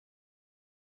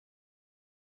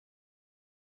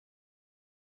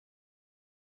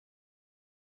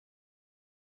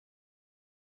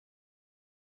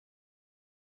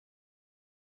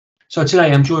So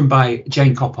today I'm joined by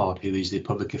Jane Coppard, who is the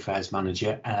Public Affairs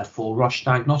Manager for Roche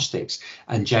Diagnostics,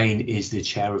 and Jane is the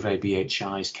Chair of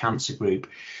ABHI's Cancer Group.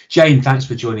 Jane, thanks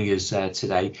for joining us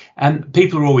today.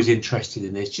 People are always interested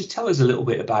in this. Just tell us a little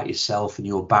bit about yourself and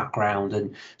your background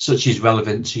and such is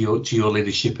relevant to your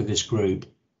leadership of this group.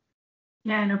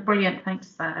 Yeah, no, brilliant.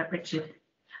 Thanks, Richard.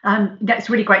 It's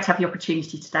really great to have the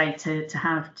opportunity today to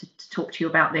talk to you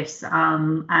about this.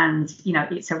 And, you know,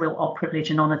 it's a real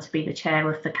privilege and honour to be the chair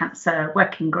of the Cancer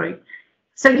Working Group.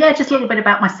 So, yeah, just a little bit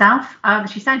about myself.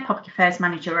 As you say, Public Affairs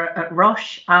Manager at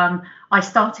Roche. I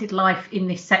started life in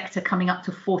this sector coming up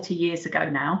to 40 years ago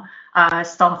now,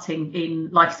 starting in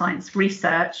life science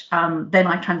research. Then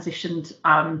I transitioned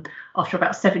after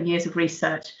about 7 years of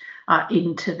research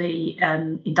into the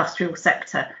industrial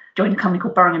sector. Joined a company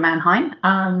called Boehringer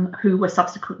Ingelheim, who were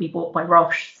subsequently bought by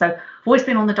Roche. So I've always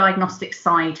been on the diagnostic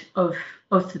side of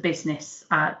the business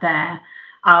there,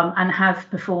 and have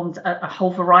performed a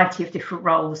whole variety of different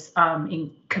roles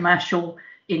in commercial,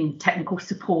 in technical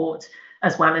support,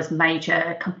 as well as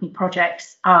major company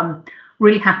projects.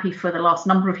 Really happy for the last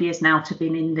number of years now to have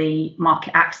been in the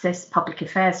market access public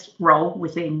affairs role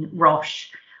within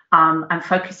Roche, and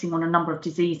focusing on a number of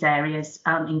disease areas,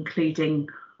 including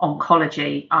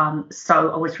oncology.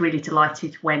 So I was really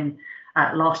delighted when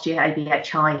last year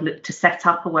ABHI looked to set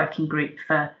up a working group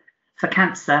for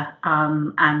cancer,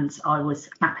 and I was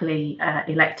happily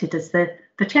elected as the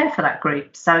chair for that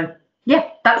group. So yeah,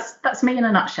 that's me in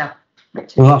a nutshell,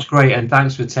 Richard. Well, that's great, and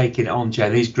thanks for taking it on,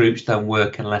 Jane. These groups don't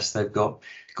work unless they've got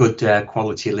good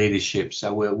quality leadership,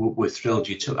 so we're thrilled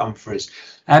you took on for us.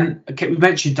 Okay, we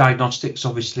mentioned diagnostics,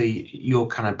 obviously your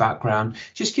kind of background.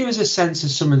 Just give us a sense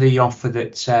of some of the offer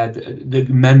that the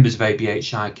members of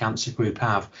ABHI Cancer Group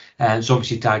have. So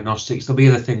obviously diagnostics, there'll be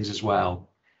other things as well.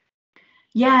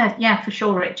 Yeah, for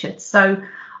sure, Richard. So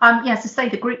as I say,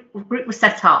 the group was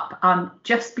set up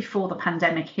just before the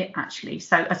pandemic hit, actually.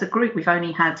 So as a group, we've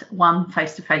only had one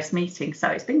face-to-face meeting, so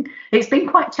it's been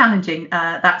quite challenging,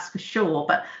 that's for sure.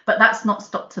 But that's not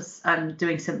stopped us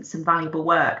doing some valuable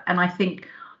work. And I think,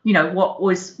 you know, what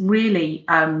was really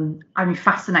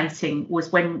fascinating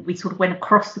was when we sort of went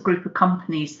across the group of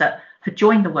companies that had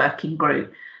joined the working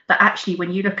group. That actually,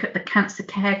 when you look at the cancer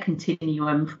care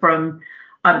continuum from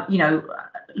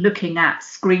looking at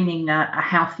screening a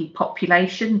healthy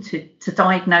population to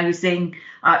diagnosing,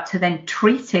 to then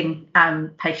treating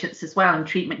patients as well. And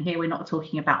treatment here, we're not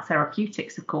talking about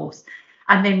therapeutics, of course,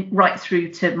 and then right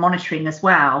through to monitoring as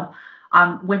well.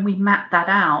 When we mapped that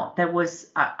out, there was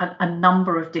a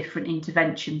number of different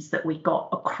interventions that we got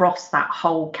across that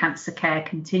whole cancer care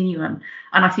continuum.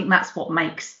 And I think that's what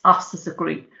makes us as a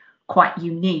group quite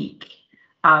unique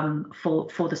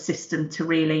for the system to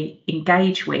really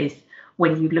engage with,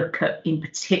 when you look at, in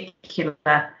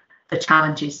particular, the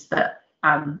challenges that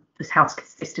this health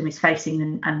system is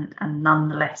facing, and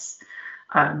nonetheless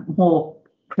more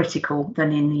critical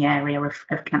than in the area of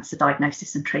cancer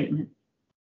diagnosis and treatment.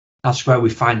 That's where we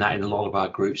find that in a lot of our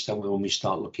groups, don't we, when we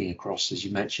start looking across, as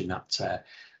you mentioned, that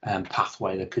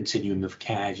pathway, the continuum of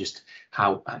care, just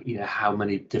how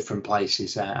many different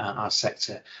places our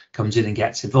sector comes in and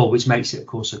gets involved, which makes it, of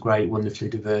course, a great, wonderfully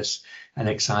diverse and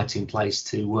exciting place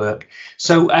to work.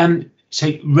 So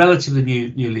relatively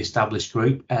newly established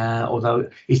group, although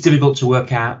it's difficult to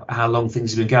work out how long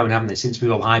things have been going, haven't they, since we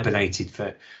all hibernated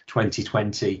for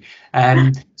 2020.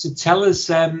 So tell us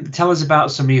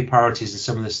about some of your priorities and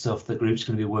some of the stuff the group's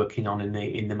going to be working on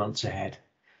in the months ahead.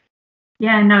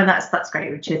 Yeah, no, that's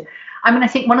great, Richard. I mean, I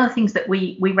think one of the things that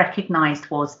we recognised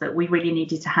was that we really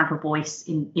needed to have a voice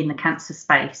in the cancer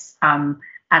space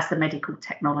as the medical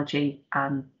technology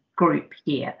group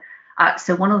here.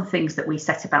 So one of the things that we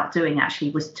set about doing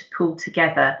actually was to pull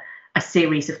together a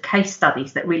series of case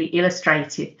studies that really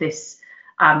illustrated this,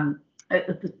 I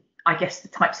guess, the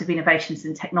types of innovations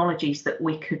and technologies that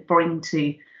we could bring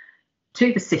to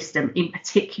the system, in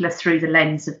particular through the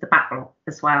lens of the backlog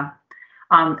as well.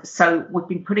 So we've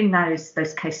been putting those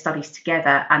case studies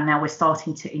together, and now we're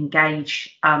starting to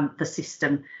engage the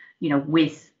system,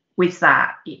 with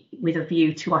that, with a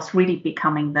view to us really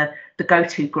becoming the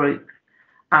go-to group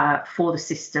for the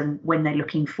system when they're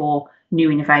looking for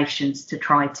new innovations to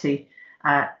try to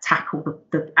tackle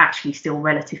the actually still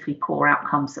relatively poor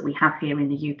outcomes that we have here in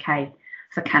the UK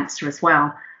for cancer as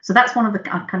well. So that's one of the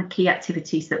kind of key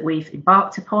activities that we've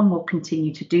embarked upon. We'll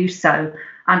continue to do so,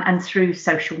 and through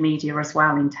social media as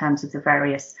well, in terms of the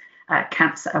various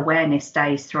cancer awareness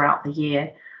days throughout the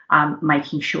year,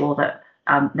 making sure that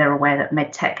they're aware that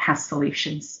MedTech has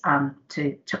solutions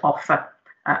to offer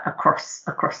across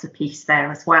the piece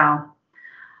there as well.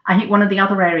 I think one of the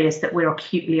other areas that we're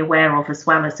acutely aware of as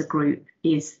well as a group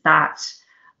is that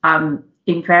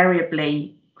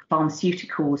invariably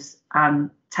pharmaceuticals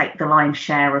take the lion's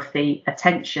share of the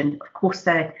attention. Of course,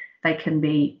 they can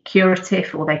be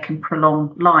curative or they can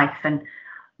prolong life, and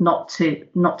not to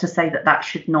say that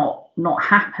should not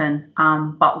happen.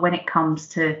 But when it comes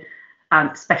to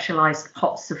specialised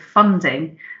pots of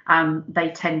funding, they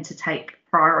tend to take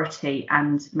priority,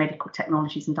 and medical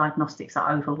technologies and diagnostics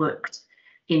are overlooked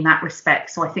in that respect.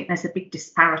 So I think there's a big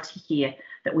disparity here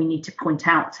that we need to point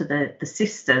out to the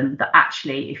system, that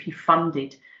actually if you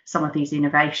funded some of these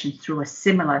innovations through a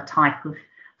similar type of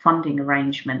funding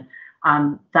arrangement,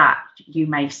 that you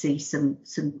may see some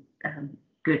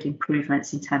good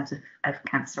improvements in terms of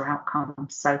cancer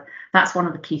outcomes. So that's one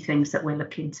of the key things that we're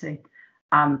looking to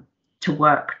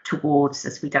work towards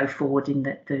as we go forward in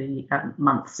the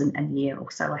months and year or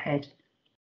so ahead.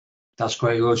 That's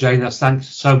great. Well, Jane, thanks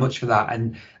so much for that.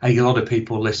 And I think a lot of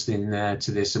people listening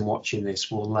to this and watching this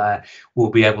will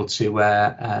be able to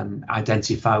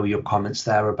identify with your comments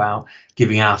there about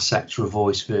giving our sector a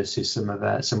voice versus some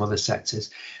other sectors.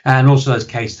 And also those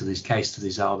case studies. Case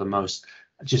studies are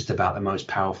just about the most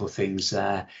powerful things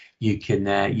you can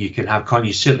have.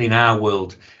 Certainly in our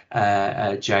world,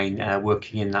 Jane,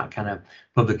 working in that kind of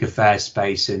public affairs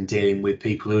space and dealing with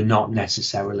people who are not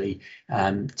necessarily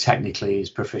technically as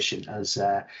proficient as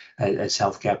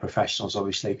healthcare professionals,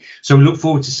 obviously. So we look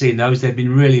forward to seeing those. They've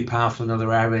been really powerful in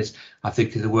other areas. I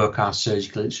think of the work our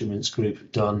surgical instruments group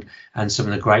have done, and some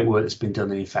of the great work that's been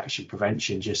done in infection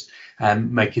prevention, just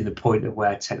making the point of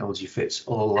where technology fits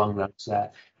all along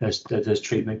those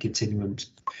treatment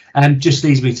continuums. Just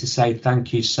leaves me to say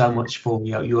thank you so much for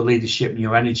your leadership and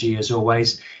your energy as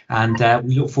always, and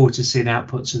we look forward to seeing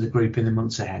outputs of the group in the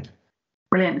months ahead.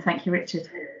 Brilliant. Thank you, Richard.